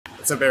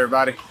What's up,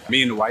 everybody?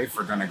 Me and the wife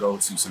are gonna go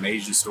to some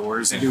Asian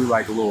stores and do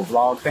like a little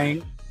vlog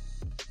thing.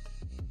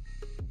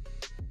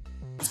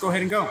 Let's go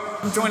ahead and go.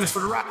 Join us for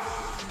the ride.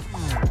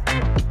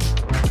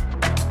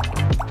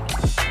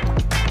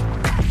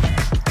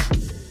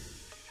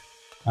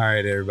 All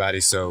right,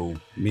 everybody. So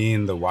me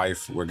and the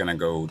wife, we're gonna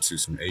go to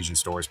some Asian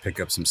stores,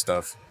 pick up some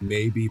stuff.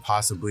 Maybe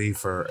possibly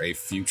for a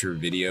future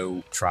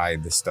video, try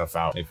this stuff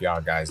out. If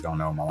y'all guys don't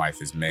know, my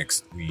wife is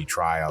mixed. We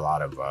try a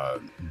lot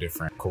of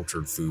different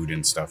cultured food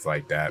and stuff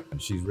like that.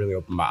 And she's really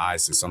opened my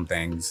eyes to some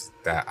things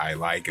that I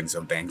like and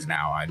some things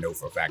now I know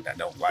for a fact I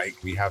don't like.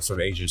 We have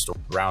some Asian stores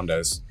around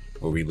us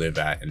where we live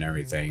at and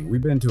everything.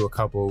 We've been to a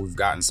couple, we've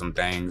gotten some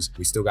things.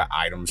 We still got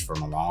items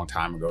from a long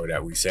time ago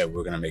that we said we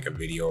were gonna make a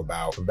video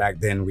about. But back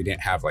then we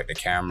didn't have like the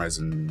cameras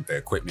and the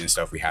equipment and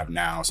stuff we have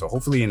now. So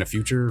hopefully in the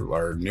future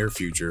or near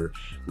future,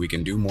 we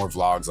can do more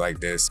vlogs like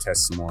this,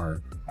 test some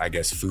more, I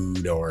guess,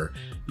 food or,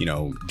 you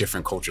know,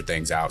 different culture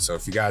things out. So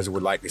if you guys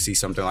would like to see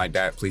something like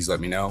that, please let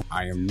me know.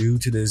 I am new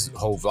to this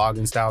whole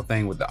vlogging style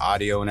thing with the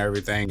audio and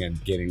everything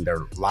and getting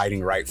the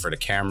lighting right for the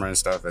camera and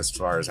stuff as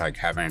far as like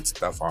having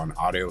stuff on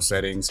audio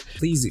settings.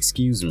 Please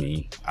excuse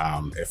me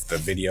if the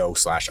video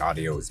 /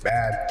 audio is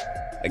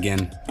bad.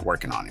 Again,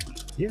 working on it.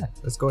 Yeah,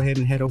 let's go ahead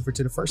and head over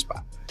to the first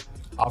spot.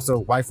 Also,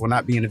 wife will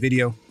not be in the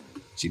video.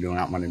 She do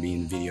not want to be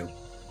in the video.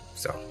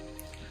 So,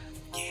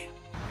 yeah.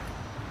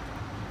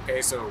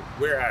 Okay, so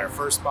we're at our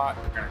first spot.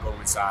 We're gonna go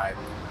inside.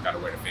 Gotta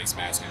wear the face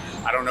mask.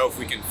 I don't know if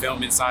we can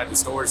film inside the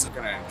stores. I'm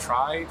gonna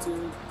try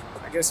to,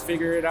 I guess,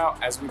 figure it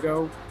out as we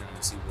go. We're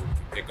gonna see what we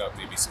can pick up,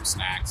 maybe some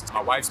snacks.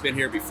 My wife's been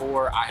here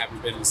before. I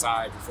haven't been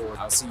inside before.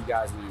 I'll see you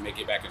guys when we make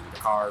it back into the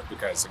car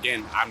because,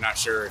 again, I'm not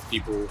sure if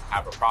people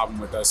have a problem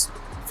with us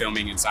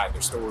filming inside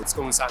their store. Let's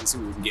go inside and see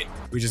what we can get.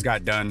 We just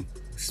got done.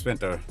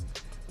 Spent a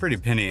pretty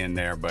penny in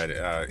there, but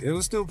it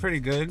was still pretty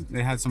good.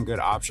 They had some good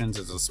options.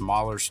 It's a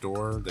smaller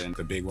store than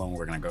the big one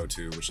we're gonna go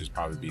to, which is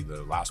probably be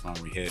the last one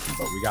we hit.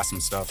 But we got some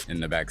stuff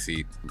in the back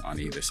seat on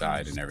either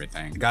side and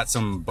everything. Got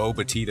some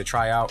boba tea to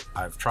try out.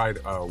 I've tried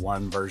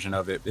one version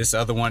of it. This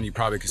other one you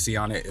probably can see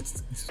on it.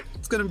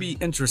 It's gonna be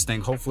interesting.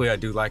 Hopefully I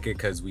do like it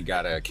because we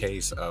got a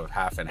case of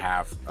half and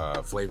half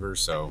flavors.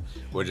 So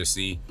we'll just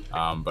see.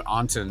 But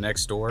on to the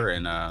next store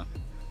and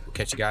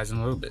catch you guys in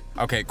a little bit.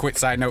 Okay, quick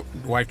side note.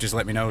 Wife just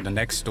let me know the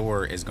next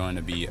store is going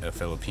to be a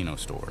Filipino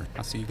store.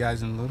 I'll see you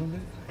guys in a little bit.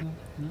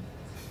 No?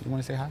 You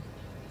want to say hi?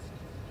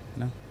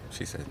 No?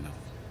 She said no.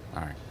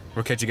 All right,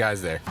 we'll catch you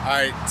guys there. All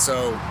right,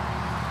 so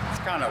it's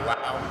kind of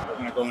loud. We're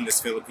gonna go in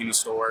this Filipino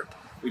store.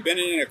 We've been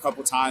in it a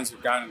couple times.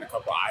 We've gotten a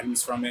couple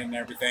items from it and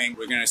everything.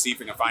 We're gonna see if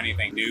we can find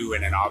anything new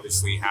and then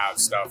obviously have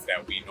stuff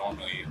that we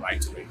normally like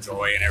to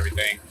enjoy and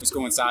everything. Let's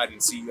go inside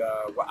and see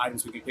what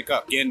items we can pick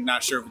up. Again,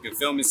 not sure if we can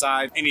film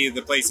inside. Any of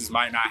the places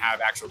might not have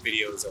actual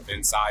videos of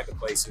inside the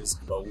places,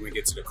 but when we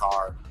get to the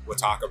car, we'll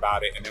talk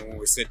about it. And then when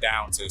we sit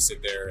down to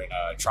sit there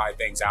and try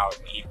things out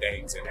and eat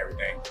things and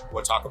everything,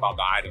 we'll talk about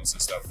the items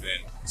and stuff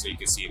then so you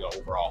can see the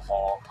overall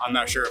haul. I'm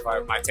not sure if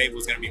my table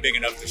is gonna be big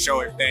enough to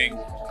show everything,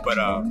 but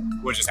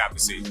we'll just have to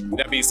see. With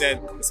that being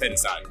said, let's head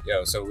inside.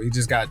 Yo, so we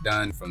just got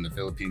done from the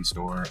Philippine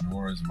store,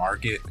 Nora's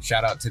Market.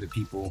 Shout out to the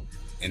people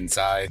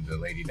inside. The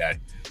lady that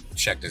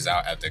checked us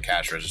out at the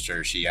cash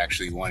register, she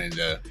actually wanted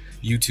the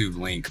YouTube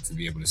link to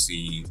be able to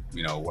see,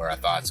 you know, where our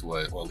thoughts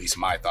was, well, at least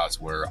my thoughts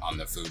were on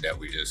the food that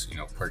we just, you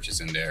know,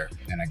 purchased in there.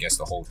 And I guess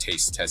the whole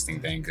taste testing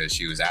thing, because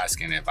she was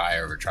asking if I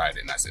ever tried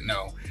it, and I said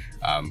no.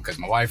 Because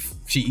my wife,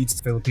 she eats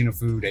Filipino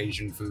food,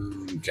 Asian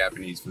food,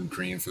 Japanese food,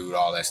 Korean food,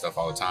 all that stuff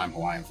all the time,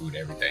 Hawaiian food,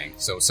 everything.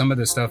 So some of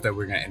the stuff that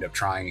we're gonna end up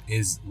trying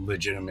is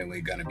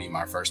legitimately gonna be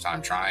my first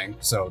time trying.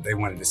 So they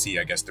wanted to see,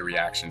 I guess, the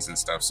reactions and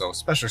stuff. So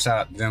special shout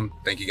out to them.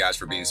 Thank you guys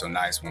for being so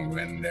nice when we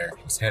went in there.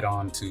 Let's head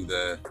on to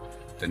the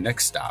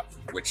next stop,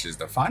 which is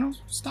the final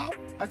stop,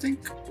 I think.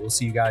 We'll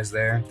see you guys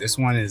there. This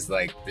one is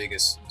like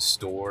biggest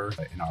store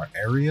in our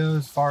area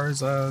as far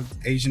as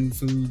Asian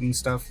food and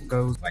stuff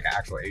goes, like an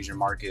actual Asian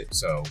market.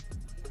 So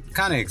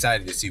kind of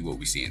excited to see what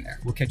we see in there.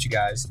 We'll catch you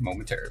guys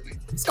momentarily.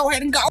 Let's go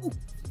ahead and go.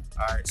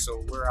 All right,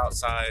 so we're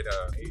outside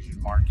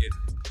Asian market.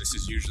 This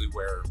is usually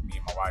where me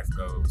and my wife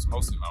goes.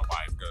 Mostly my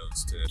wife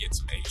goes to get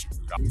some Asian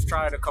food. We've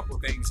tried a couple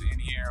of things in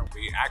here.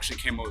 We actually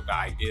came up with the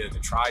idea to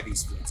try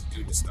these foods and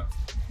do this stuff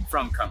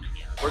from coming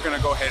here. We're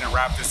gonna go ahead and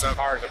wrap this up.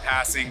 Cars are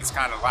passing, it's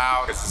kind of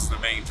loud because this is the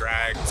main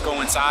drag. Let's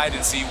go inside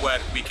and see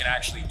what we can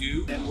actually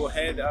do. Then we'll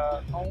head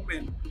home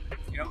and,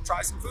 you know,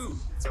 try some food.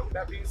 So with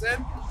that being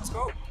said, let's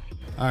go.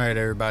 All right,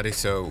 everybody,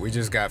 so we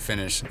just got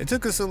finished. It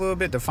took us a little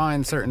bit to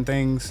find certain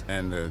things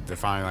and to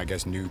find, I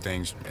guess, new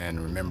things and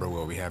remember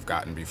what we have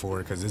gotten before,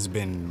 because it's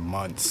been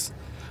months.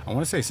 I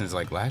want to say since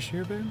like last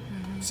year, babe?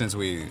 Since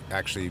we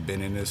actually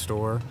been in this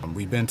store.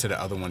 We've been to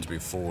the other ones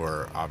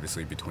before,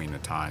 obviously between the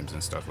times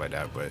and stuff like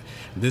that, but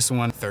this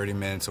one 30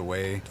 minutes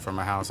away from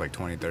my house, like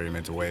 20, 30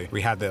 minutes away.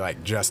 We had to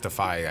like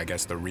justify, I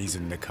guess, the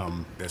reason to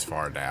come this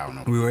far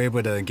down. We were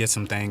able to get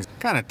some things.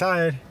 Kind of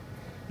tired.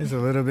 It's a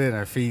little bit,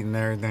 our feet and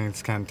everything,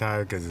 it's kind of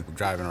tired because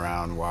driving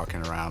around,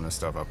 walking around and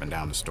stuff up and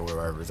down the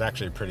store. It's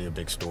actually a pretty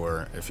big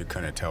store if you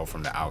couldn't tell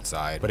from the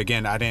outside. But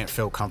again, I didn't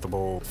feel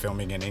comfortable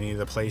filming in any of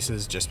the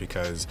places just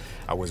because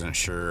I wasn't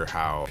sure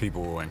how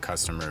people and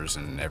customers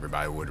and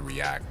everybody would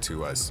react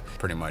to us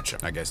pretty much,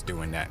 I guess,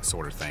 doing that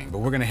sort of thing. But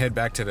we're gonna head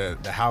back to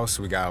the house.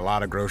 We got a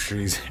lot of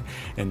groceries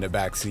in the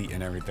back seat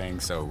and everything,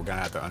 so we're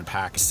gonna have to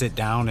unpack, sit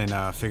down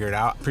and figure it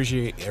out.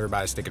 Appreciate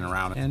everybody sticking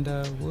around, and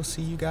we'll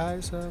see you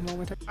guys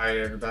momentarily. Hi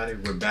everybody,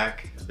 we're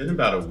back. It's been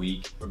about a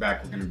week. We're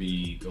back. We're gonna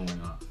be going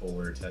on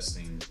forward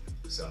testing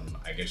some,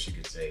 I guess you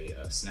could say,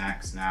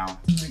 snacks now.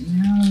 Right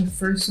now, the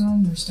first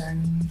one, we're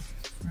starting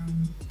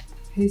from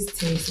his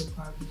taste will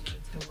probably be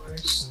the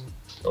worst.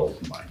 Oh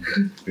my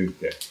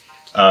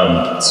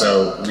god.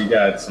 So we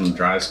got some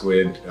dry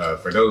squid.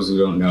 For those who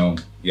don't know,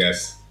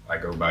 yes, I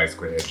go by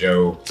Squid Head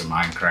Joe. It's a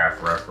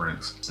Minecraft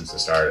reference since the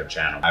start of the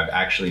channel. I've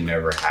actually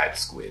never had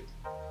squid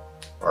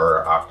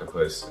or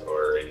octopus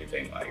or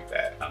anything like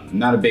that. I'm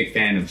not a big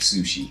fan of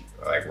sushi,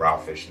 like raw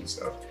fish and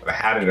stuff. I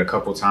had it a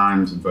couple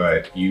times,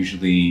 but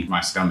usually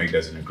my stomach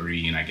doesn't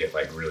agree and I get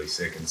like really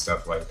sick and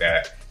stuff like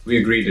that. We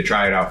agreed to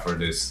try it out for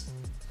this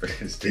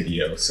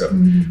video, so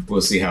we'll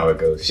see how it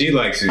goes. She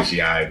likes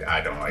sushi,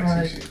 I don't like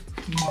sushi.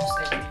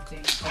 Most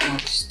everything,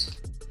 almost.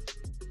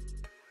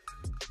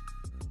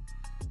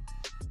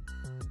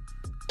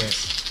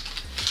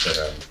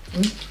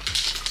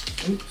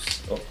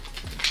 Oops. Oh.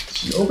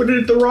 You opened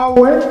it the wrong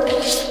way.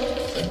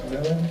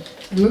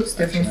 It looks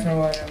different from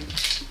what I'm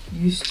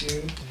used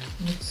to.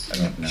 I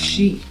don't know.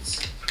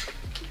 Sheets.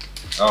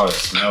 Oh, the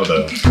smell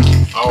though.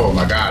 Oh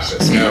my gosh,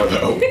 the smell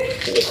though.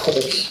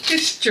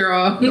 It's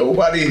strong.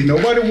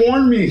 Nobody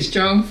warned me.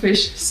 Strong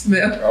fish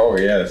smell. Oh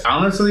yes.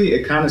 Honestly,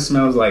 it kind of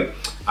smells like,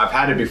 I've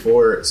had it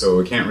before, so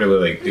we can't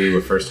really like do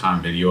a first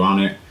time video on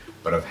it.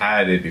 But I've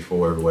had it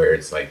before where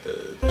it's like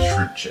the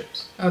shrimp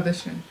chips. Oh, the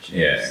shrimp chips.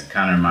 Yeah, it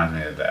kind of reminds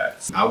me of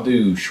that. I'll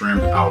do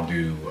shrimp, I'll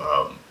do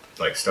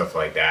like stuff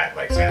like that,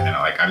 like salmon.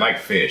 I like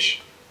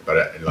fish, but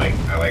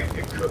I like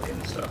to cook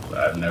and stuff. But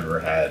I've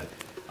never had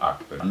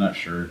octopus. I'm not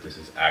sure if this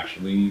is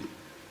actually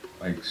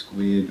like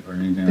squid or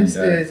anything like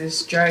that.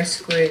 It's dry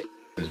squid.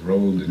 It's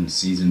rolled and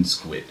seasoned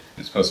squid.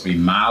 It's supposed to be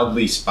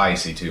mildly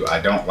spicy too.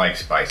 I don't like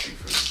spicy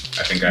food.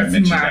 I think I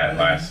mentioned that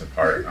last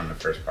part on the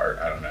first part.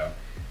 I don't know.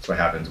 That's what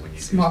happens when you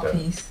do stuff. Small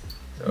piece.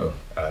 So,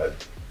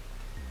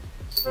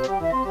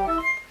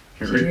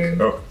 here we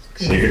go.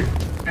 Cheers.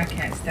 I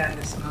can't stand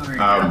the smell right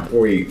now.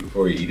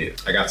 Before we eat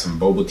it, I got some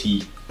boba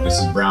tea. This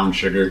is brown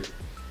sugar.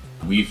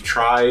 We've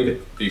tried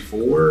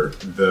before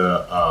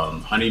the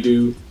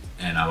honeydew,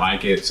 and I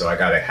like it. So I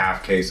got a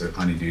half case of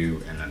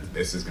honeydew, and then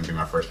this is gonna be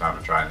my first time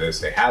to try this.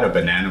 They had a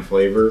banana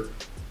flavor,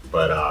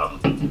 but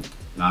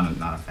not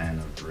a fan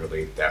of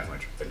really that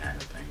much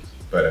banana things.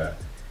 But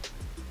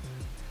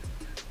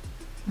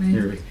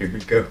here we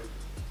go.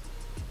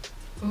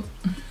 Oh.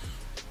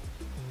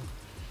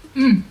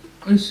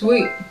 It's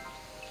sweet.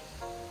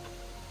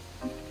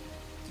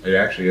 It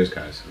actually is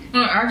kind of sweet.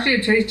 Actually,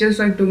 it tastes just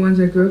like the ones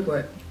I grew up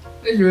with.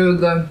 It's really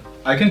good.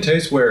 I can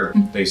taste where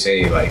they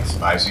say like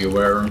spicy or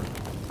whatever,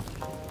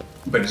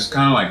 but it's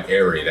kind of like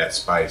airy, that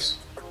spice.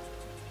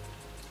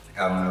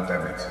 I don't know if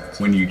that makes sense.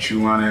 When you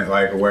chew on it,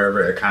 like or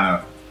wherever, it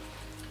kind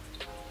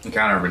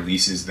of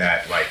releases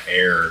that like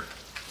air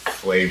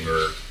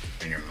flavor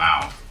in your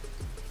mouth.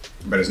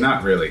 But it's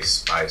not really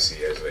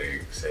spicy as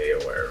they say or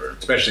whatever.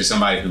 Especially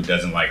somebody who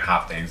doesn't like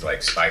hot things,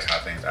 like spice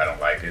hot things, I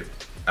don't like it.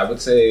 I would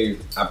say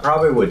I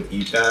probably would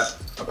eat that.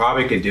 I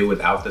probably could do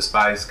without the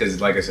spice because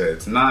like I said,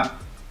 it's not,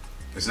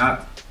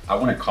 I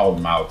wouldn't call it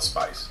mild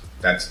spice.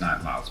 That's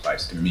not mild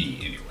spice to me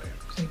anyway.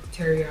 It's like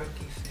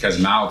teriyaki. Because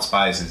mild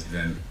spice is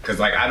then, because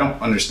like I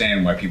don't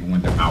understand why people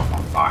want their mouth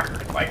on fire.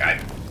 Like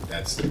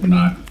that's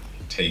not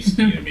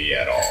tasty to me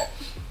at all.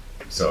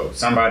 So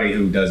somebody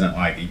who doesn't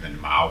like even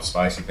mild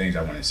spicy things,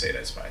 I wouldn't say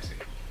that's spicy.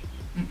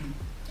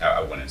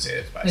 I wouldn't say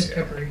it's spicy. It's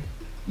peppery.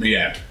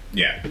 Yeah,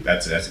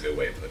 that's a good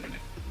way of putting it.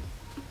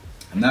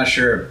 I'm not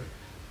sure.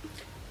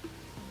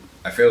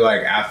 I feel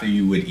like after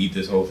you would eat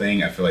this whole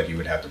thing, I feel like you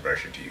would have to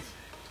brush your teeth.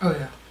 Oh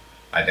yeah.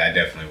 I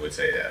definitely would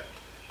say that.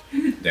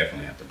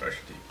 Definitely have to brush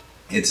your teeth.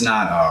 It's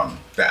not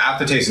the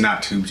aftertaste is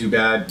not too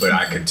bad, but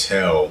I could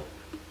tell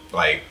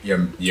like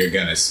you're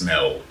gonna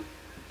smell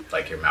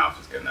like your mouth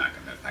is not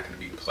gonna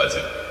be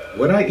pleasant.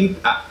 Would I eat?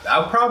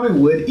 I probably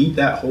would eat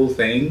that whole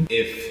thing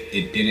if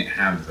it didn't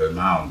have the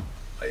mild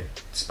like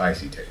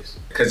spicy taste,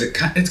 because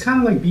it's kind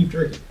of like beef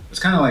jerky. It's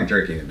kind of like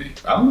jerky to me.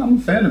 I'm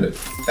a fan of it.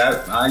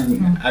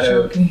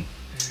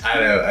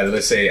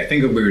 Let's say I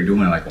think we were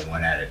doing like a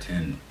 1 out of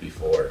 10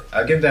 before.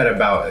 I'll give that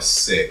about a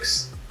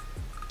 6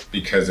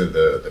 because of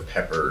the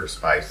pepper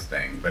spice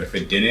thing. But if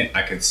it didn't,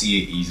 I could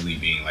see it easily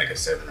being like a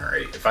 7 or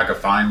 8. If I could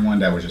find one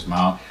that was just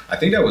mild, I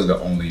think that was the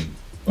only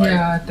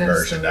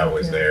version that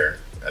was there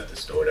at the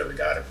store that we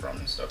got it from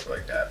and stuff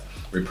like that.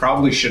 We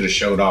probably should have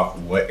showed off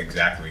what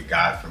exactly we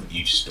got from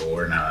each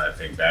store now that I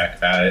think back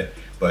about it.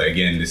 But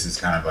again, this is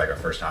kind of like our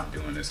first time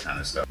doing this kind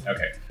of stuff.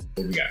 Okay,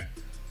 what we got?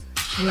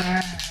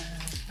 Last.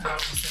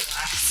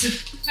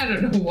 I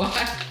don't know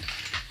why.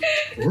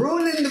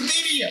 Ruining the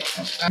video.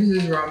 This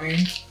is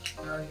ramen.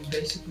 You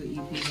basically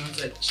eat these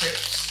ones like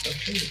chips.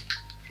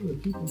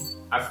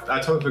 I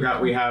totally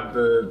forgot we have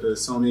the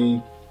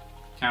Sony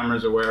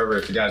cameras or wherever.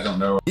 If you guys don't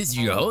know, This is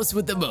your host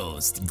with the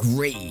most,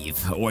 Grave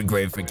or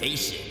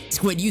Gravification.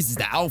 Squid uses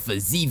the Alpha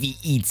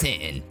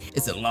ZV-E10.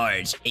 It's a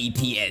large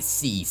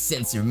APS-C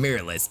sensor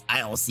mirrorless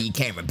ILC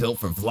camera built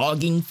for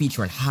vlogging,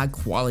 featuring high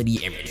quality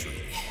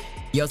imagery.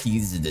 He also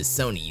uses the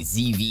Sony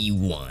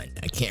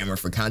ZV-1, a camera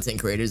for content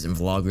creators and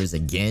vloggers,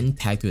 again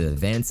packed with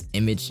advanced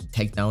image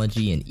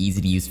technology and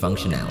easy to use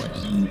functionality.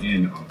 Zoom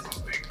in on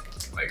something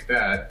like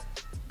that,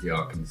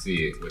 y'all can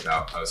see it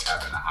without us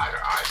having to hide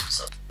our eyes and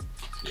stuff.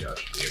 Y'all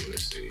should be able to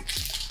see.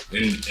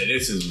 And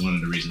this is one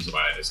of the reasons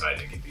why I decided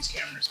to get these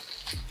cameras.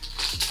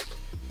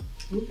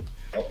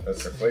 Oh,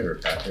 that's the flavor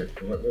packet.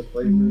 What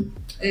flavor?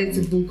 It's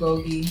a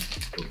bulgogi.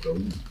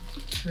 Bulgogi.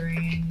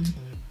 Korean,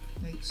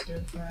 like stir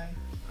fry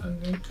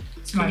flavor.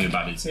 It's Tell my me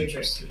about its favorite.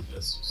 interest.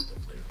 That's just the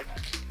flavor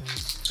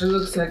packet. It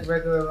looks like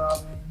regular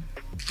ramen,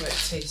 but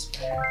it tastes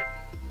better.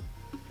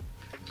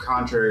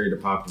 Contrary to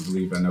popular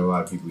belief, I know a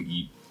lot of people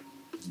eat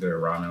their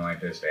ramen like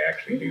this. They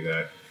actually do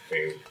that.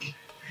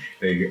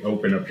 They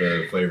open up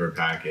the flavor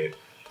packet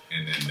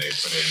and then they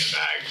put it in the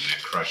bag and then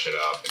crush it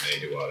up and they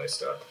do all that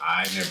stuff.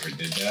 I never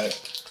did that.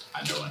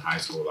 I know in high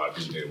school a lot of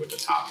people did it with the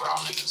top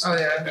ramen and stuff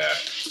like that.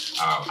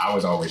 I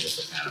was always just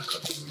a fan of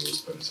cooking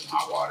noodles, putting some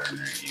hot water in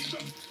there and eating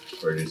them,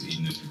 or just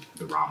eating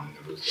the ramen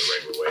noodles the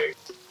regular way.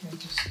 Yeah,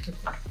 just cook it.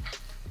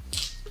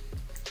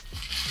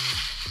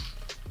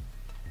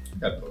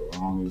 Got the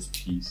longest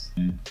piece.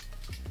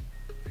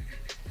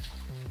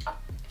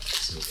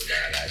 This was a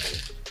bad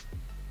idea.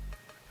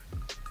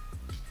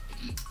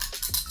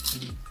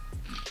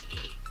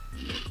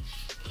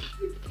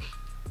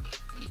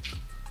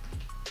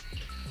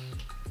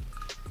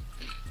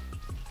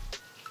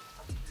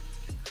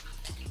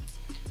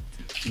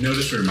 You know what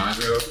this reminds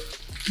me of?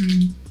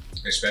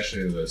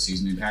 Especially the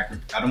seasoning packet.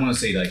 I don't want to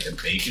say like the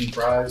bacon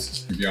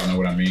fries, if y'all know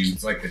what I mean.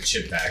 It's like the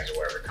chip bags or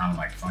whatever, kind of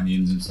like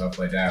Funyuns and stuff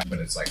like that, but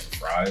it's like the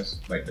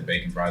fries, like the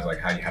bacon fries, like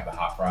how you have the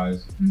hot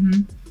fries.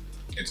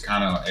 It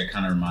kind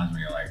of reminds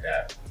me of like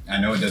that. I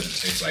know it doesn't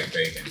taste like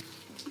bacon.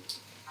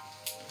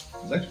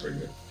 It's actually pretty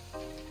good.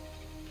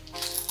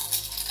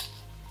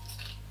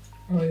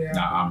 Oh yeah.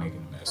 Nah, I'm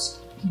making a mess.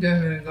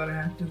 Definitely gonna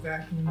have to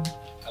vacuum.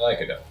 I like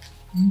it though.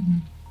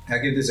 I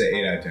give this an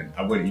 8 out of 10.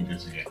 I would eat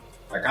this again.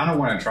 I kind of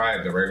want to try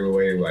it the regular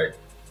way, like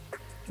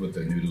with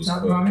the noodles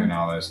Not cooked ramen? and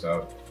all that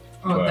stuff.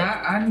 Oh, But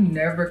that I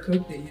never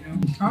cooked it. You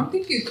know, I don't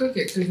think you cook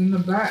it because in the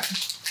back,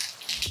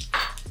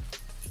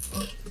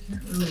 oh, you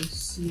can't really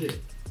see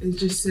it. It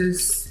just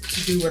says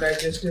to do what I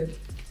just did.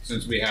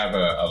 since we have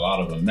a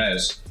lot of a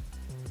mess,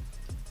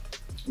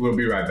 we'll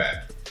be right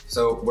back.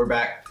 So we're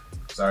back.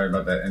 Sorry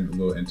about that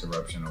little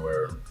interruption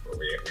where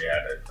we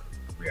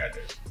had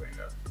to clean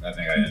up. I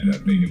think I ended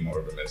up making more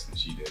of a mess than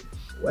she did.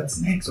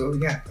 What's next? What we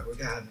got? What we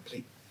got on the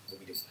plate? What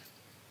we do?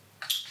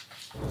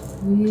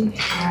 We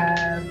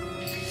have.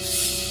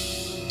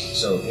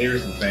 So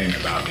here's the thing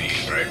about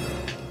these, right?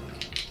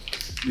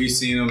 We've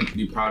seen them,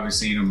 you've probably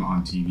seen them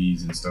on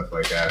TVs and stuff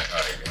like that,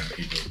 when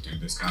people do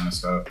this kind of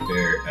stuff.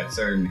 They're at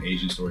certain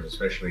Asian stores,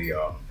 especially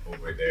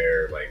over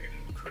there, like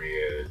in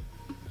Korea,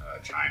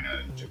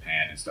 China,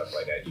 Japan, and stuff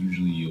like that.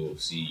 Usually you'll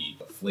see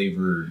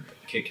flavored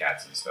Kit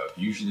Kats and stuff.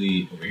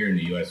 Usually over here in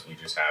the US, we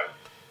just have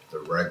the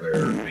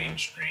regular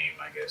mainstream,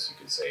 I guess you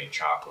could say,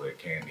 chocolate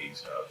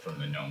candies from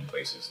the known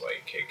places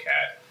like Kit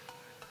Kat,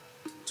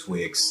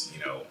 Twix, you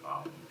know,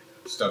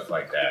 stuff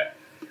like that.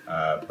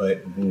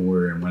 But when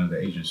we're in one of the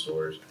Asian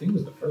stores, I think it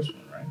was the first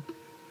one, right?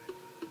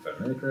 If I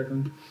remember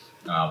correctly,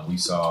 we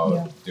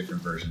saw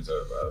different versions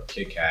of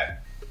Kit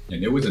Kat.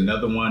 And there was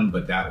another one,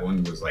 but that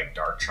one was like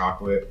dark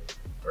chocolate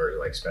or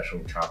like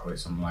special chocolate,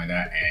 something like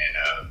that.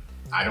 And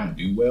I don't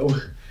do well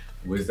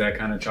with that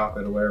kind of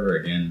chocolate or whatever.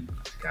 Again,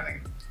 kind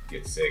of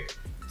get sick.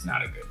 It's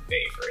not a good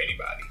day for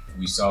anybody.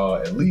 We saw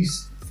at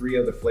least 3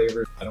 other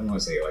flavors. I don't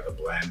want to say like a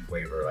bland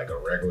flavor, like a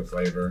regular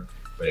flavor,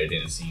 but it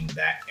didn't seem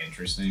that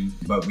interesting.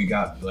 But we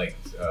got like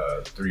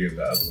 3 of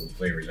the other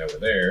flavors that were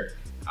there.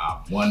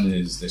 One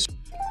is this,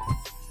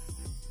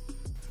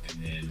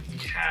 and then we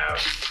have,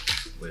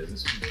 what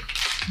is this one?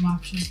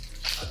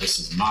 Matcha. This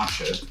is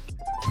matcha.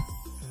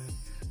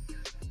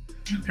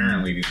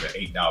 Apparently these are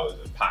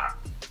 $8 a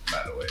pop,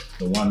 by the way.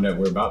 The one that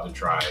we're about to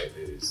try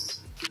is,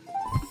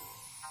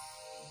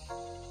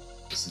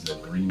 this is a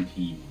green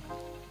tea one.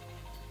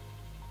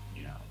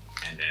 You know,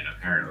 and then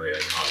apparently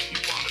like all the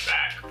people on the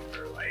back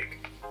are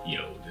like,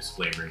 yo, this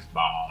flavor is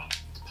bomb,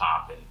 it's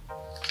popping.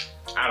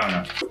 I don't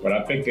know, but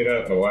I picked it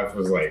up. My wife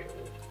was like,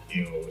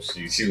 yo,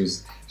 she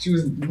was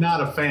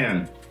not a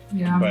fan.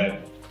 Yeah.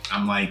 But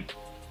I'm like,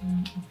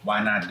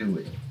 why not do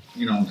it?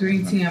 You know,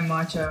 Green tea and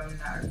matcha. I'm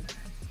not a fan.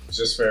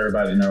 Just for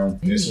everybody to know,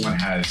 this one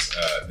has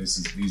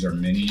these are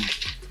mini.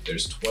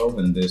 There's 12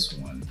 in this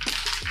one.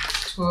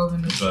 12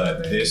 in the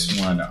But this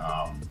one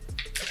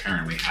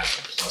apparently has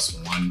a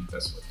 +1.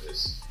 That's what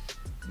this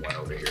one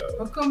over here.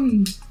 How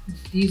come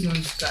these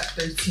ones got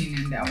 13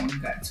 and that one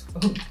got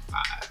 12?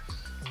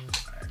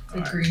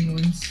 The green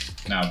ones.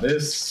 Now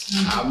this,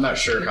 I'm not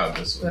sure how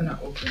this is gonna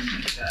open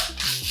like that.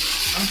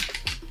 Oh,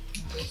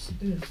 yes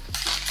it is.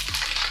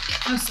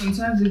 Oh,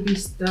 sometimes it be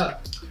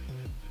stuck.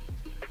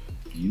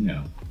 You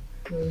know.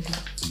 You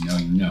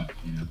know.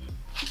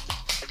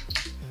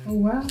 Oh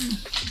wow,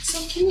 it's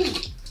so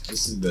cute.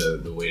 This is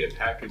the way the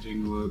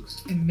packaging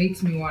looks. It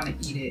makes me want to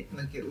eat it.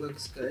 Like it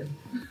looks good.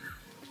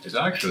 It's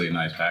actually a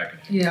nice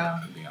packaging. Yeah.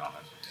 To be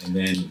honest. And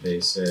then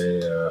they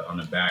say on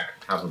the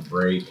back, have a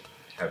break,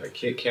 have a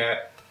Kit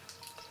Kat,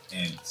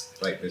 and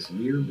it's like this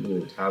weird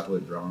little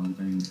tablet drawing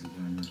thing.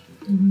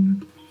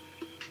 Mm-hmm.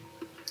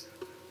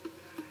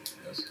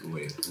 That's the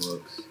way it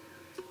looks.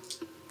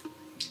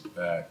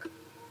 Back.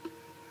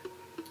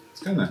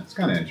 It's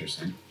kind of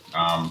interesting.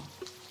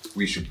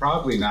 We should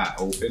probably not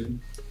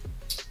open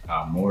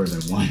more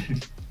than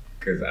one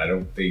because I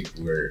don't think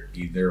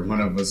either one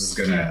of us is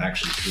gonna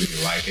actually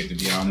truly like it, to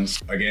be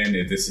honest. Again,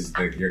 if this is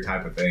your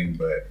type of thing,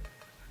 but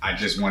I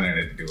just wanted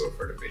to do it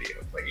for the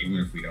video. Like even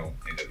if we don't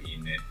end up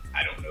eating it,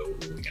 I don't know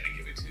who we're gonna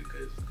give it to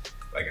because,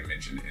 like I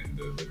mentioned in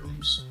the living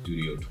room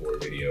studio tour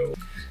video,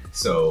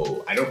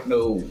 so I don't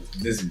know.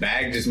 This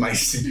bag just might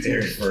sit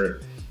there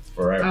for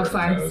forever. I'll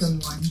find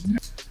someone.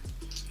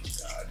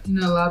 God. You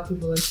know, a lot of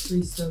people like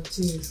free stuff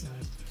too. So.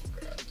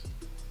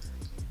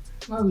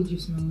 Why would you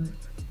smell it?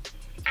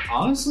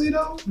 Honestly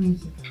though,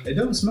 it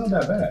don't smell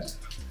that bad.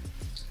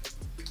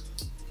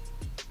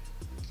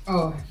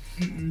 Oh,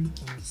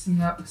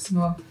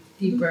 smell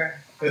deeper.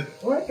 It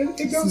don't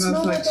smells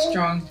smell like that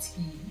strong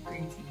tea,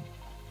 green tea.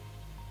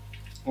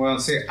 Well,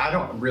 see, I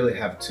don't really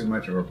have too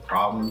much of a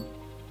problem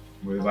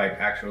with like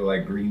actual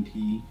like green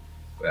tea,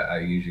 but I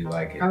usually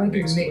like it. I like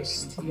mixed it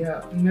mixed.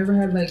 Yeah, I've never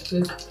had like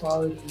good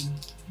quality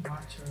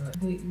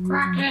matcha.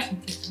 Crack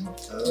it.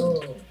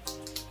 Oh.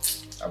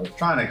 I was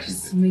trying to keep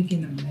it's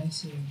making a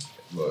mess here.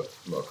 Look,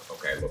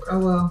 okay, look. Oh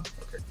well.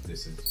 Okay,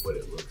 this is what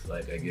it looks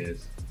like, I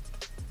guess.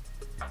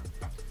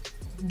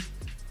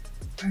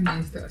 I need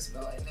to start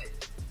smelling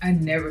it. I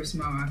never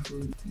smell my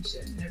food. You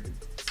should have never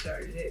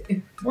started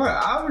it. Well,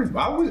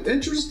 I was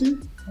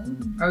interested.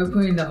 Are we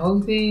putting the whole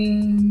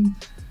thing?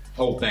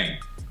 Whole thing.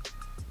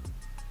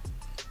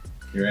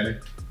 You ready?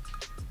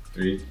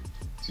 3,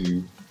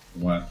 2,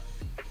 1.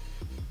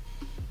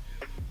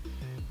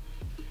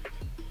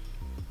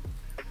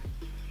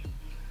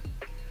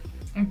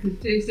 I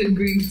could taste the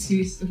green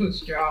tea so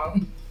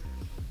strong.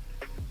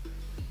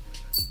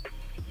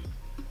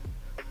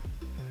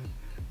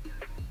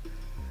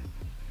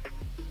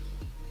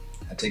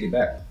 I take it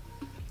back.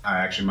 I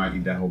actually might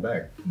eat that whole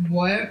bag.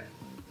 What?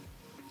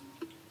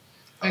 Oh.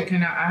 I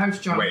cannot. I have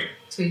strong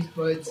taste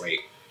buds. Wait.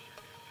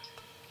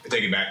 I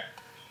take it back.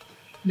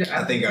 The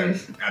I think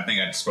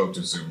I spoke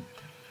too soon.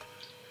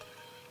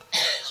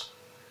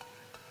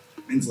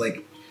 It's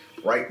like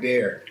right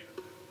there.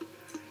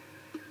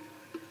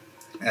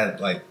 And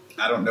like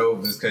I don't know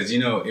if it's because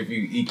if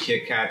you eat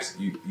Kit Kats,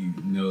 you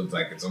know it's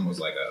like it's almost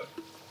like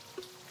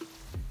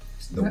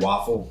the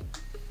waffle,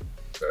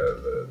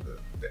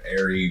 the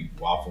airy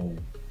waffle,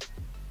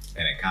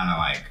 and it kind of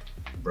like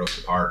broke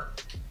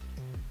apart.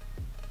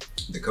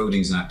 The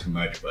coating's not too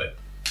much, but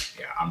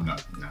yeah, I'm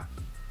not. No.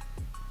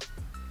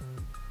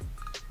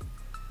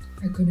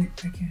 I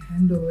can't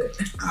handle it.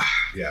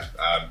 Yeah.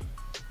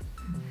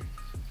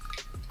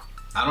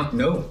 I don't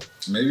know.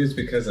 Maybe it's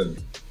because of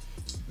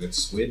the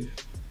squid.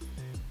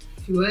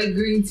 If you like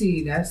green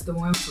tea, that's the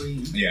one for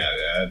you. Yeah,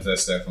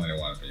 that's definitely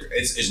the one for you.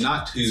 It's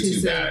not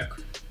too bad.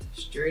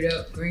 Straight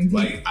up green tea.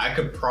 Like I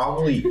could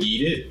probably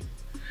eat it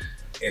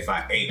if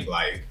I ate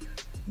like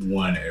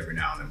one every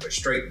now and then, but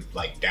straight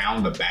like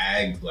down the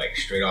bag, like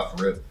straight off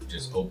rip,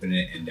 just open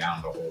it and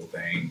down the whole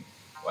thing,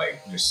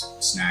 like just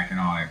snacking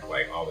on it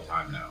like all the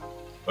time, no.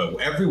 But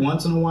every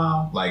once in a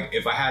while, like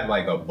if I had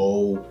like a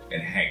bowl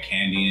and it had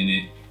candy in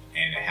it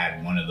and it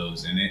had one of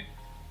those in it,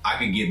 I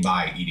could get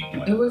by eating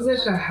one. It was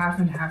like a half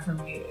and half for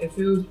me. If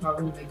it was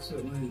probably mixed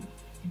with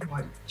like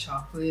white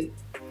chocolate,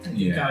 I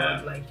think I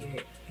would like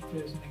it. If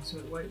it was mixed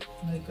with white,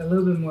 like a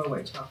little bit more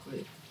white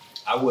chocolate.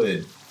 I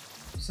would.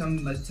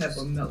 Some like type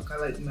of milk. I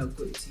like milk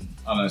with tea.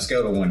 On a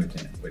scale of 1 to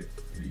 10, what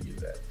do you give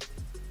that?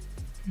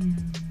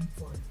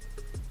 4.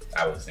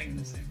 I was thinking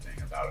the same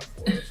thing about a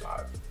 4 or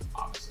 5,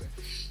 honestly.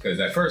 Because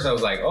at first I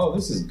was like, oh,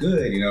 this is good,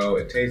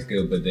 it tastes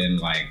good, but then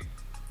like,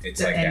 it's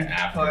the like the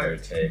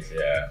aftertaste,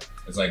 yeah.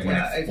 It's like when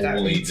it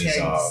fully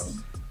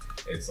dissolves,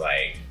 it's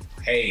like,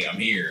 hey, I'm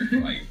here.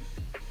 Like,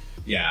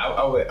 yeah,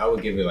 I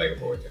would give it like a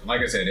 4 or 10.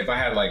 Like I said, if I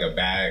had like a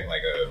bag,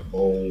 like a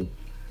bowl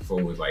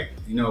full with like,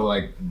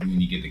 like when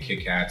you get the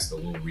Kit Kats, the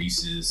little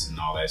Reese's and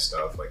all that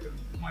stuff, like the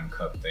 1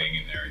 cup thing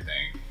and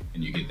everything,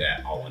 and you get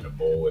that all in a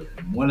bowl. If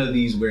one of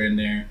these were in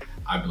there,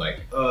 I'd be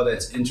like, oh,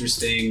 that's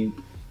interesting.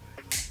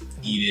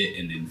 Eat it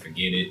and then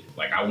forget it.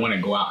 Like I want to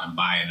go out and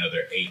buy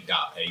another $8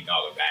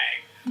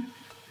 bag.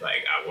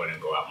 Like I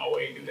wouldn't go out my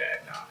way and do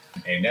that.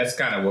 No. And that's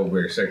kind of what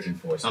we're searching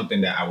for.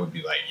 Something that I would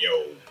be like,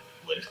 yo,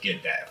 let's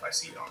get that if I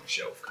see it on the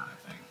shelf kind of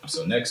thing.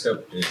 So next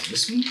up is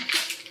this one.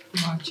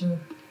 Matcha.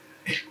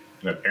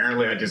 And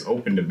apparently I just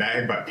opened the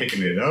bag by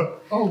picking it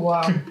up. Oh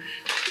wow.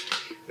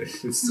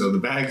 So the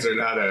bags are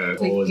not as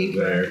full as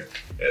there.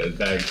 Yeah, the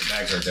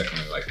bags are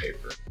definitely like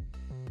paper.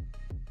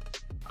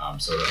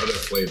 So the other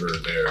flavor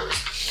there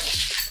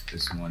is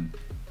this one.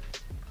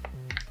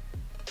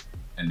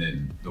 And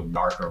then the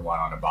darker one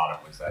on the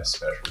bottom was that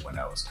special one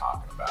I was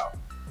talking about.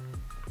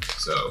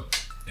 So,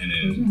 and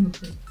then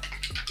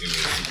it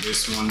was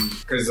this one.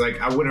 Cause like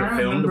I would have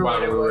filmed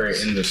while we were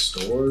in the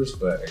stores,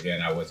 but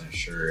again, I wasn't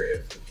sure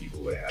if the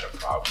people would have had a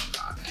problem or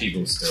not.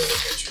 People still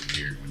look at you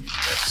weird when you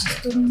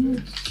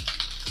do that stuff.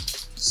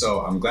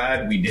 So I'm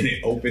glad we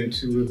didn't open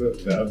two of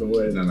the other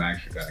one, and I'm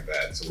actually kind of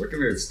glad. So we're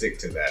gonna stick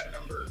to that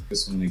number.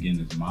 This one again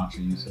is matcha,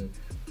 you said?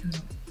 No.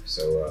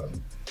 So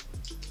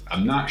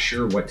I'm not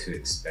sure what to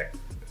expect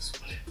from this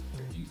one.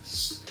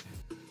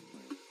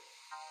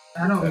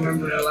 I don't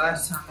remember the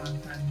last time I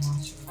had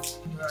matcha,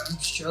 bro. I'm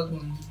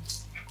struggling.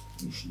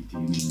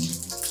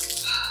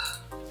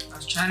 I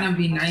was trying to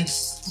be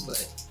nice,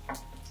 but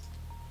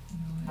you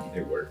know,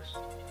 it works.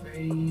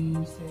 Ready,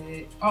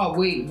 set. Oh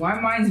wait, why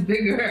mine's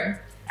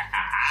bigger?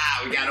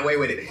 We got away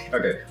with it.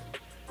 Okay,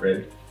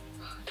 ready?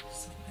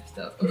 So messed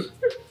up.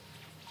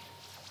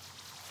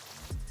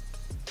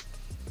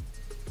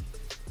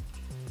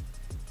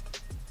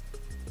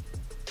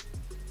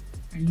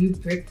 And you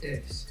picked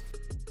this.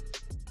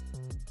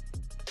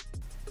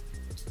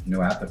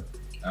 No apple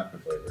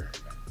flavor.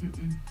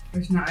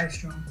 It's not as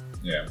strong.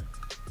 Yeah.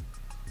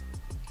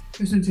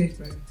 This one tastes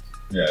better.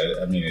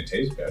 Yeah, I mean it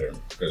tastes better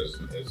because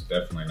it's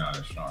definitely not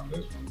as strong as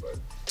this one, but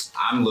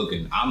I'm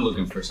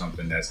looking for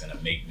something that's gonna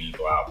make me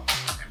go out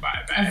and buy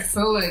a bag. I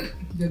feel like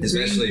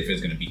especially if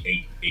it's gonna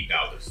be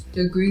 $8.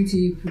 The green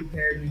tea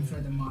prepared me for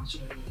the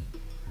matcha.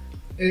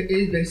 It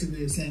is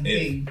basically the same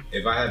thing.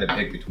 If I had to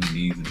pick between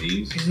these and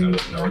these, I would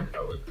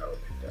pick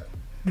that.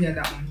 Yeah,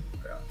 that one.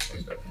 Yeah, most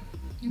definitely.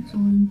 Next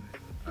one.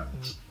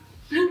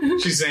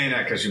 She's saying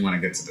that because she want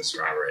to get to the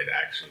strawberry to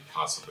actually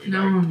possibly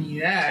not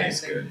only that,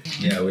 taste good.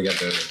 Yeah, we got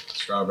the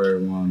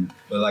strawberry one.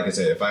 But like I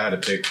said, if I had to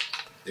pick,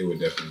 it would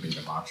definitely be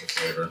the matcha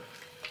flavor.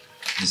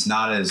 It's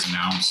not as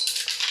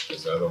announced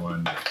as the other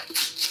one.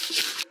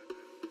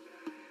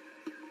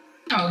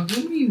 Oh,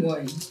 give me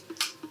one.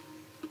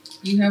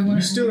 You have one.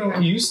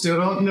 You still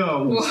don't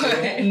know.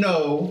 What?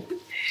 No.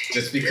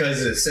 Just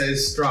because it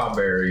says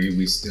strawberry,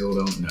 we still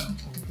don't know.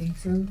 I think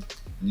so.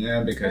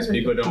 Yeah, because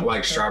people don't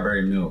like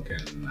strawberry milk,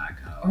 and I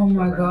kind of. Oh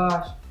my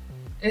gosh,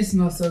 it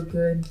smells so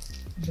good.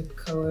 The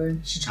color.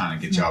 She's trying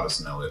to get y'all to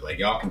smell it. Like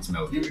y'all can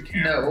smell it through the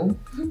camera.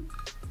 No.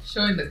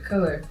 Showing the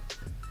color.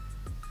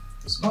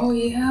 Oh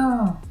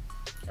yeah.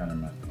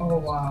 Kind of. Oh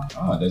wow.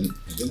 Oh, it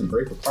didn't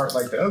break apart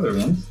like the other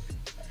ones.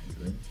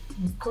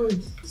 Of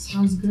course,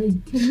 sounds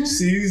good.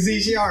 see,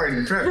 she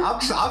already.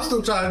 I'm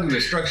still trying to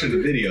structure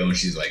the video, and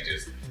she's like,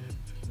 just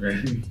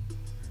ready.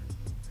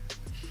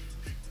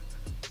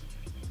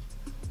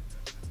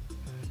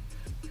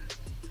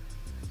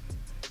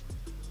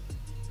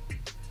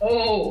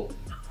 Oh.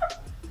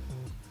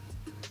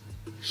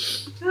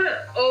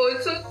 Oh,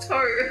 it's so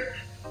tart.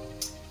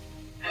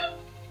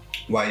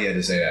 Why you had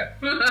to say that?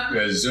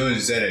 Because as soon as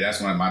you said it, that's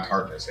when my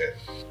tartness hit.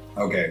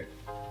 Okay.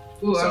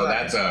 Ooh, so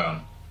that's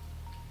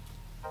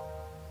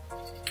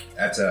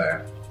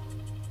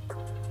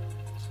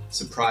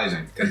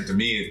surprising, because to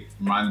me it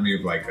reminds me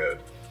of like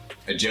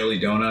a jelly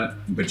donut,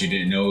 but you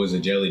didn't know it was a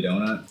jelly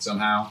donut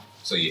somehow.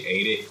 So you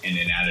ate it, and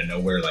then out of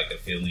nowhere, like the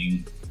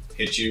feeling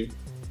hit you.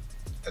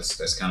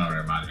 That's kind of what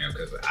it reminded me of,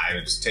 because I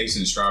was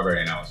tasting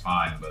strawberry and I was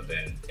fine, but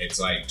then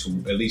it's like,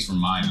 at least for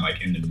mine,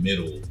 like in the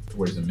middle,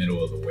 towards the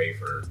middle of the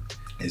wafer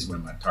is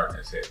when my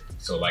tartness hit.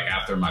 So like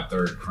after my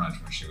third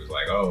crunch, when she was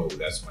like, oh,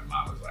 that's when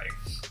mine was like,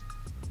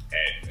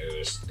 and it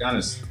was kind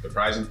of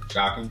surprising,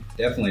 shocking.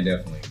 Definitely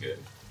good.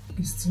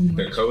 It's too much.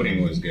 The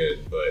coating was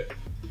good, but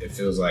it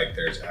feels like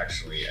there's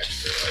actually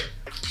extra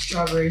like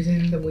strawberries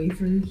in the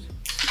wafers.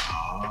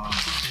 Oh,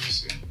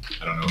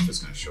 I don't know if it's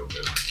gonna show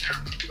good on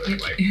camera,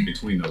 but like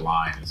between the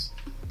lines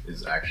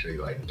is actually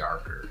like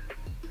darker.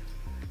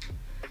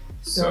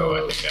 So I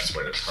think that's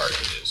where the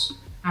target is.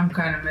 I'm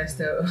kind of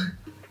messed up.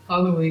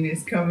 Halloween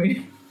is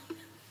coming.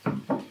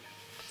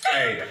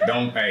 Hey,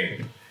 don't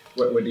pay.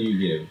 What do you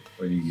give?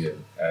 What do you give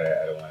out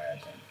of 1 out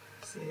of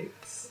 10?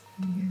 6.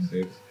 Yeah.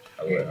 6?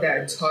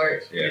 That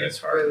tart. Yeah, that's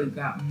hard. Really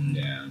got me.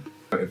 Yeah.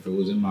 If it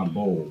was in my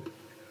bowl,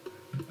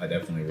 I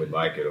definitely would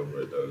like it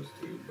over those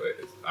two,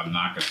 but I'm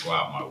not gonna go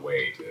out my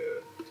way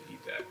to eat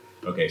that.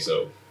 Okay,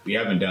 so we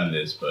haven't done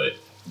this, but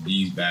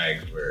these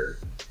bags were,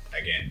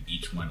 again,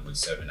 each one was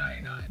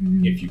 $7.99.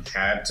 Mm-hmm. If you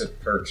had to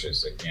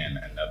purchase, again,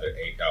 another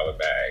 $8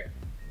 bag,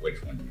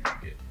 which one do you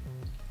get?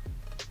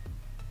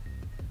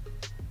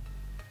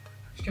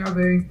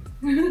 Strawberry.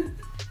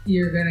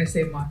 You're gonna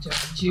say matcha,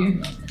 aren't you?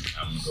 I'm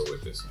gonna go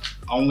with this one.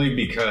 Only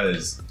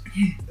because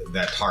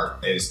that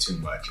tart is too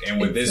much.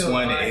 And with this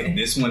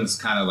one's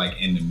kind of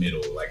like in the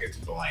middle, like it's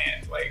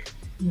bland. Like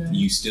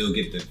you still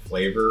get the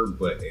flavor,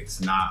 but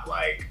it's not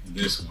like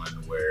this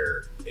one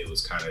where it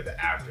was kind of the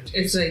aftertaste.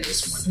 It's like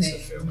this one is the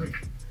filling.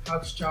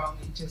 How strong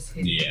it just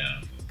hit.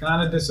 Yeah.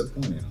 Kind of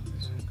disappointed on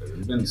this one because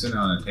we've been sitting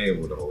on the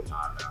table the whole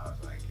time and I was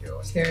like,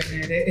 yo.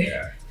 Staring at it.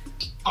 Yeah.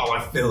 All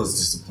I feel is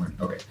disappointment.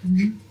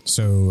 Okay.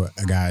 So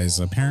guys,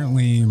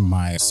 apparently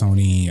my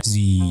Sony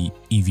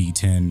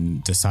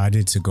ZEV-10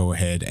 decided to go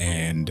ahead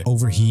and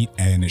overheat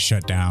and it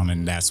shut down,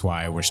 and that's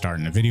why we're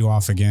starting the video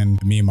off again.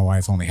 Me and my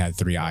wife only had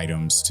 3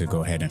 items to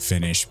go ahead and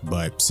finish,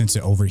 but since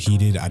it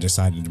overheated, I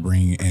decided to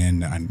bring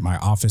in my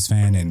office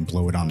fan and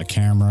blow it on the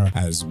camera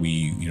as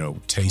we, you know,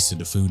 tasted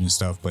the food and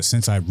stuff. But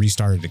since I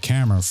restarted the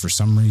camera, for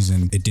some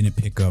reason it didn't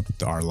pick up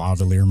our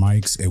lavalier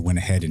mics. It went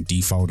ahead and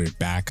defaulted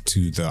back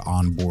to the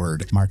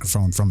onboard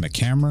microphone from the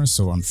camera.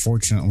 So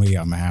unfortunately,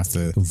 I'm gonna have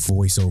to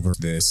voice over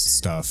this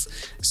stuff.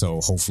 So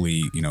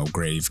hopefully, you know,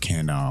 Grave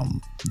can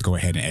go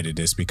ahead and edit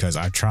this, because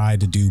I tried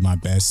to do my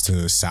best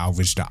to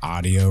salvage the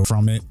audio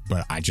from it,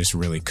 but I just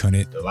really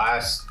couldn't. The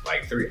last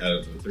like 3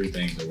 of the 3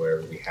 things are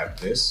where we have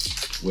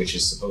this, which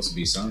is supposed to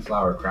be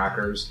sunflower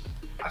crackers.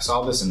 I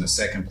saw this in the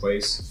second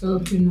place.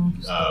 Filipino.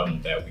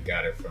 That we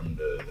got it from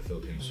the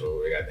Philippines,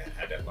 so we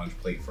had that lunch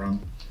plate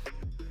from.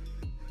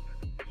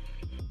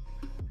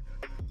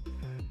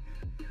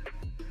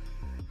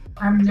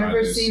 I've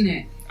never seen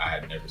it. I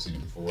had never seen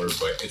it before,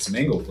 but it's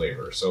mango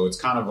flavor. So it's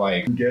kind of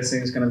like, I'm guessing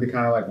it's going to be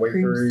kind of like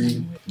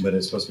wafery, but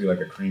it's supposed to be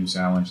like a cream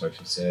sandwich. Like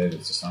she said,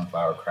 it's the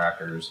sunflower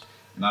crackers.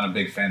 I'm not a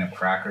big fan of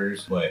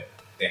crackers, but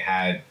they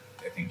had,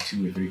 I think,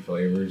 2 or 3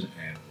 flavors,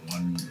 and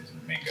one is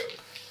mango.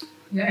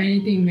 Yeah,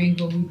 anything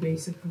mango, we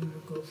basically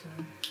would go for.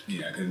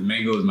 Yeah, because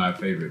mango is my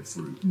favorite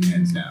fruit,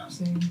 hands down.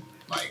 Same.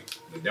 Like,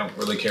 they don't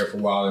really care for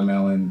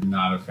watermelon.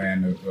 Not a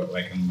fan of,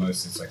 like,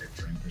 unless it's like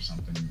a drink or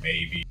something,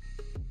 maybe.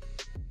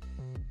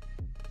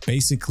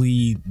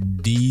 Basically,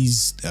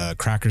 these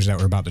crackers that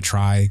we're about to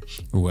try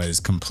was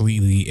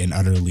completely and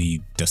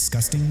utterly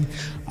disgusting.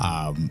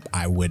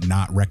 I would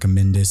not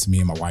recommend this. Me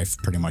and my wife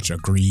pretty much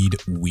agreed.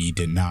 We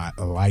did not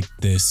like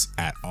this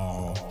at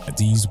all.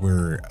 These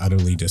were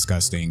utterly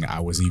disgusting. I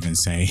was even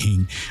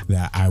saying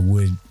that I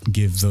would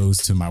give those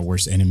to my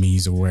worst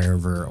enemies or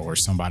wherever, or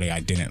somebody I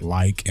didn't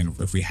like, and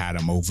if we had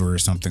them over or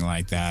something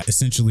like that.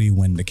 Essentially,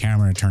 when the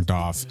camera turned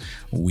off,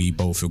 we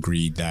both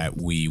agreed that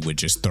we would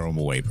just throw them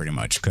away pretty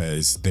much,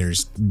 because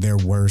they're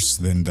worse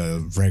than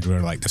the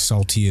regular, like the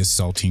saltiest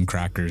saltine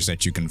crackers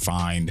that you can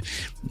find,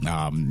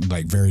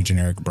 like very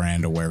generic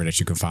brand or wherever that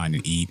you can find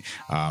and eat.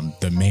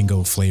 The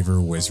mango flavor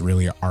was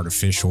really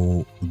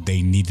artificial.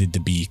 They needed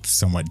to be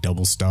somewhat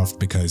double stuffed,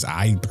 because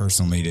I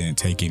personally didn't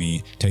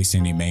taste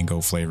any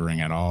mango flavoring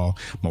at all.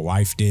 My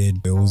wife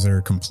did. Those are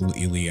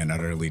completely and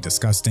utterly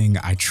disgusting.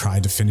 I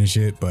tried to finish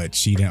it, but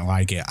she didn't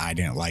like it. I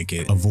didn't like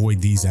it. Avoid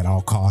these at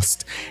all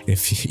costs.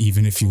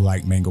 Even if you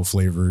like mango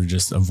flavor,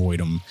 just avoid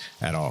them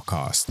at all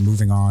costs.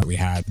 Moving on, we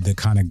had the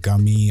kind of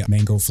gummy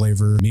mango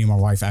flavor. Me and my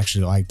wife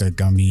actually liked the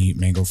gummy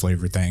mango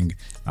flavor thing.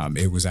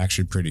 It was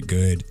actually pretty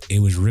good. It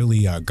was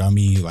really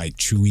gummy, like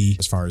chewy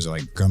as far as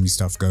like gummy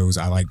stuff goes.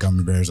 I like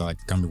gummy bears, I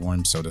like gummy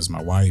worms, so does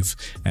my wife,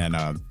 and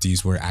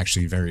these were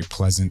actually very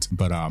pleasant.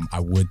 But I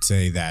would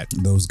say that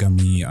those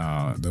gummy,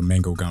 the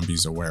mango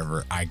gummies or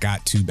wherever, I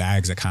got 2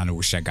 bags. I kind of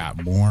wish I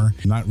got more.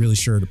 I'm not really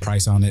sure the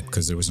price on it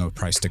because there was no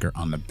price sticker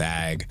on the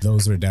bag.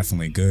 Those were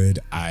definitely good.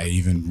 I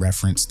even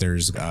referenced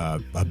there's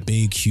a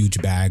big huge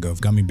bag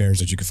of gummy bears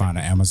that you can find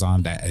on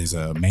Amazon that is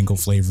a mango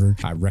flavor.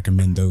 I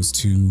recommend those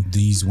 2.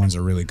 These ones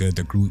are really good.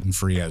 They're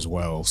gluten-free as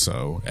well,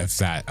 so if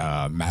that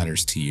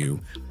matters to you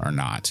or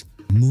not.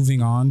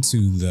 Moving on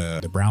to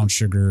the brown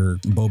sugar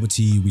boba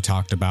tea, we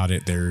talked about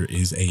it. There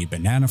is a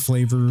banana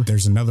flavor.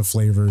 There's another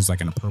flavor, it's like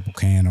in a purple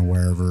can or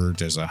wherever.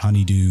 There's a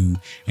honeydew,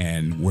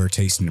 and we're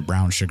tasting the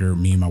brown sugar.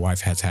 Me and my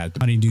wife has had the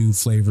honeydew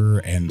flavor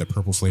and the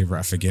purple flavor.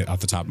 I forget off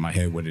the top of my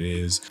head what it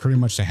is. Pretty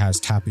much it has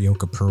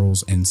tapioca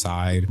pearls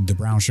inside. The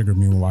brown sugar,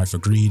 me and my wife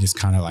agreed, is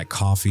kind of like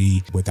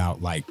coffee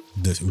without like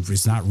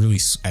it's not really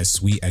as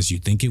sweet as you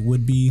think it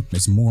would be.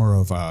 It's more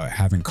of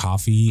having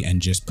coffee and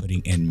just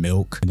putting in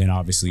milk. And then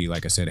obviously,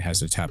 like I said, it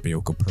has the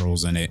tapioca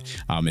pearls in it.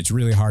 It's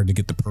really hard to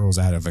get the pearls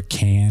out of a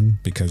can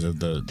because of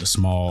the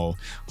small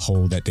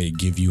hole that they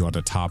give you on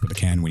the top of the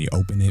can when you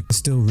open it. It's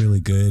still really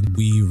good.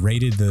 We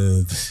rated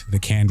the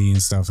candy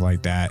and stuff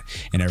like that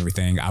and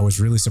everything. I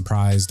was really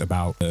surprised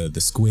about the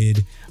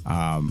squid.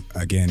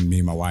 Again, me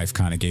and my wife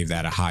kind of gave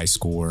that a high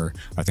score.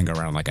 I think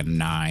around like a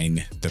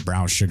 9. The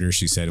brown sugar,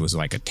 she said it was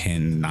like a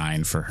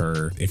 10-9 for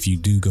her. If you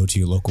do go to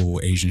your local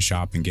Asian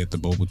shop and get the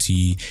boba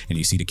tea and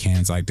you see the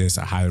cans like this,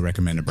 I highly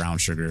recommend the brown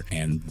sugar.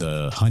 And the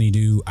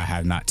honeydew, I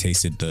have not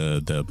tasted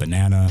the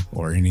banana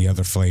or any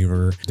other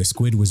flavor. The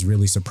squid was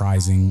really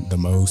surprising the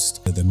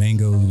most. The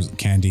mango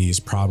candy is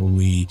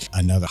probably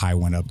another high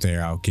one up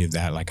there. I'll give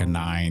that like a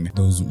 9.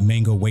 Those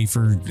mango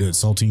wafer, the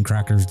saltine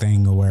crackers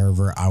thing or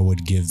wherever, I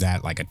would give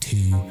that like a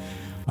 2.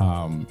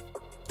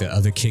 The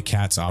other Kit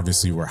Kats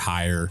obviously were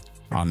higher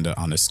on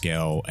the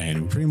scale,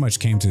 and pretty much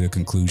came to the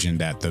conclusion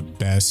that the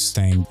best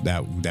thing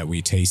that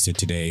we tasted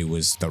today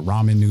was the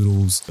ramen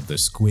noodles, the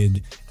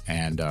squid,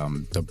 and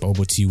the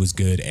boba tea was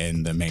good,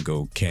 and the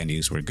mango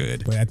candies were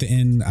good. But at the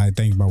end, I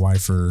thanked my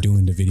wife for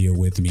doing the video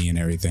with me and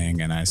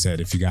everything, and I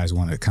said, if you guys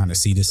want to kind of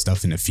see this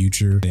stuff in the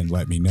future, then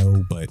let me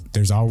know. But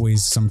there's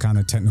always some kind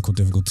of technical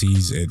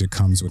difficulties. It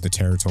comes with the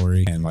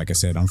territory, and like I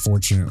said,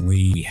 unfortunately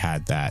we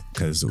had that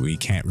because we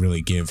can't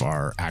really give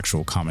our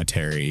actual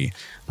commentary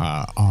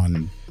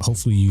on.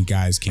 Hopefully you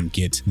guys can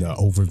get the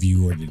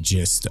overview or the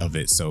gist of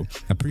it. So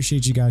I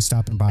appreciate you guys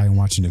stopping by and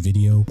watching the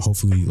video.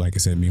 Hopefully, like I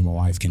said, me and my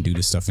wife can do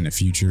this stuff in the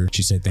future.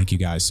 She said thank you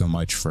guys so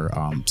much for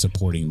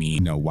supporting me, you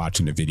know,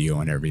 watching the video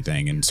and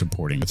everything, and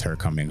supporting with her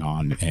coming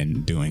on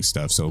and doing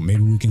stuff. So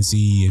maybe we can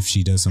see if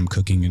she does some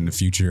cooking in the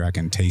future. I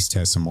can taste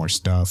test some more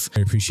stuff. I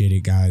appreciate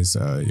it, guys.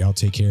 Y'all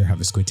take care. Have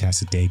a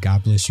squidtastic day.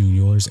 God bless you and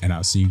yours, and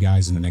I'll see you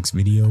guys in the next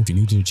video. If you're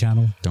new to the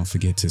channel, don't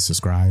forget to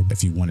subscribe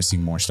if you want to see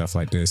more stuff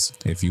like this.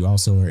 If you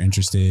also are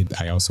interested,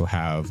 I also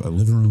have a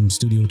living room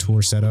studio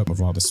tour set up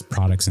of all the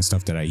products and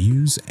stuff that I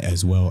use,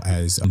 as well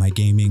as my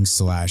gaming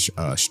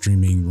 /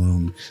 streaming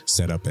room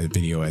set up a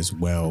video as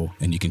well,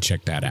 and you can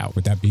check that out.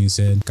 With that being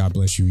said, God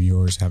bless you and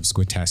yours. Have a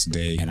squidtastic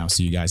day, and I'll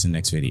see you guys in the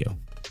next video.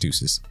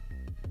 Deuces.